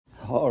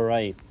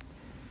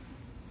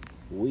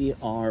we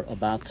are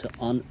about to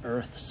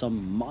unearth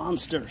some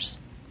monsters.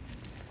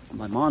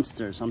 By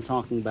monsters, I'm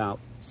talking about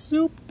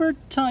super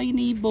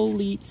tiny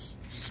boletes,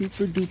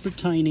 super duper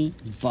tiny,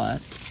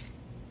 but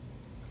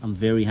I'm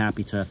very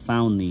happy to have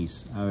found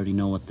these. I already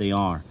know what they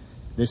are.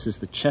 This is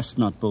the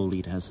chestnut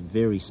bolete. It has a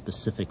very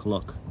specific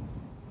look.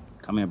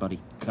 Come here, buddy.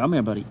 Come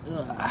here, buddy.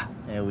 Ugh.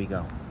 There we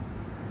go.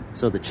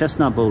 So the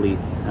chestnut bolete,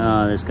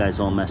 this guy's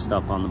all messed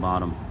up on the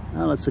bottom.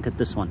 Now let's look at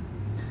this one.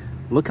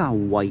 Look how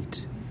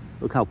white,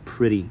 look how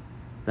pretty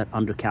that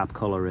undercap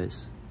color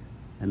is.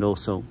 And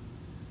also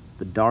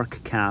the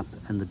dark cap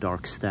and the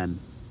dark stem.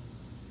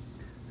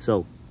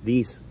 So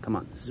these, come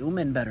on, zoom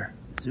in better.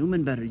 Zoom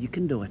in better, you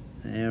can do it.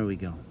 There we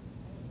go.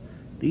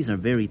 These are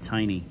very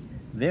tiny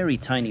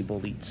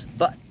boletes,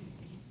 but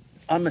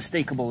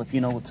unmistakable if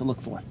you know what to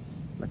look for.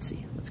 Let's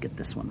see, let's get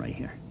this one right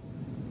here.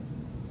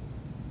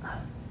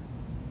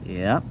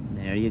 Yep,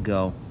 there you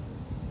go.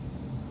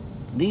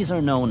 These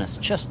are known as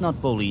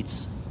chestnut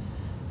boletes.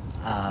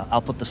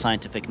 I'll put the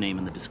scientific name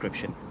in the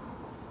description.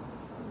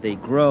 They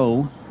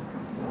grow,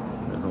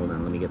 hold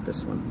on, let me get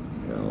this one.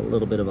 A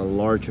little bit of a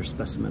larger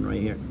specimen right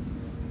here.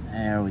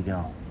 There we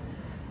go.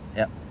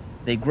 Yep,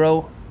 they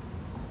grow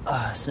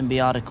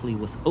symbiotically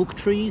with oak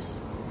trees.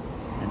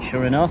 And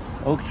sure enough,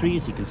 oak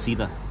trees, you can see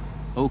the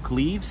oak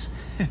leaves.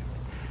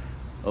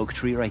 Oak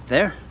tree right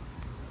there.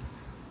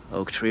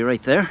 Oak tree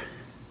right there.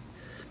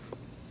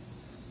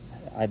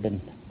 I've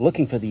been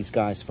looking for these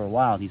guys for a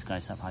while. These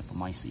guys have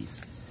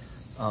hypomyces.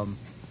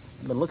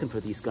 I've been looking for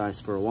these guys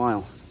for a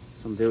while,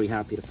 so I'm very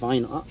happy to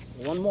find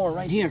one more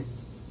right here.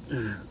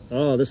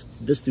 Oh,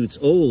 this dude's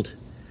old.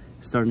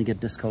 Starting to get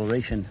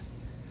discoloration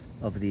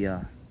of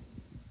the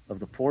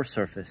pore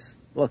surface.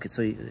 Look, it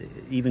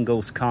even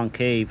goes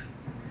concave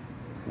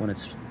when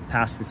it's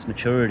past its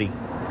maturity.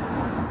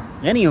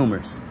 Any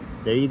humors,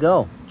 there you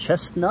go.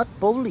 Chestnut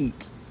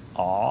bolete.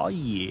 Oh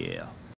yeah.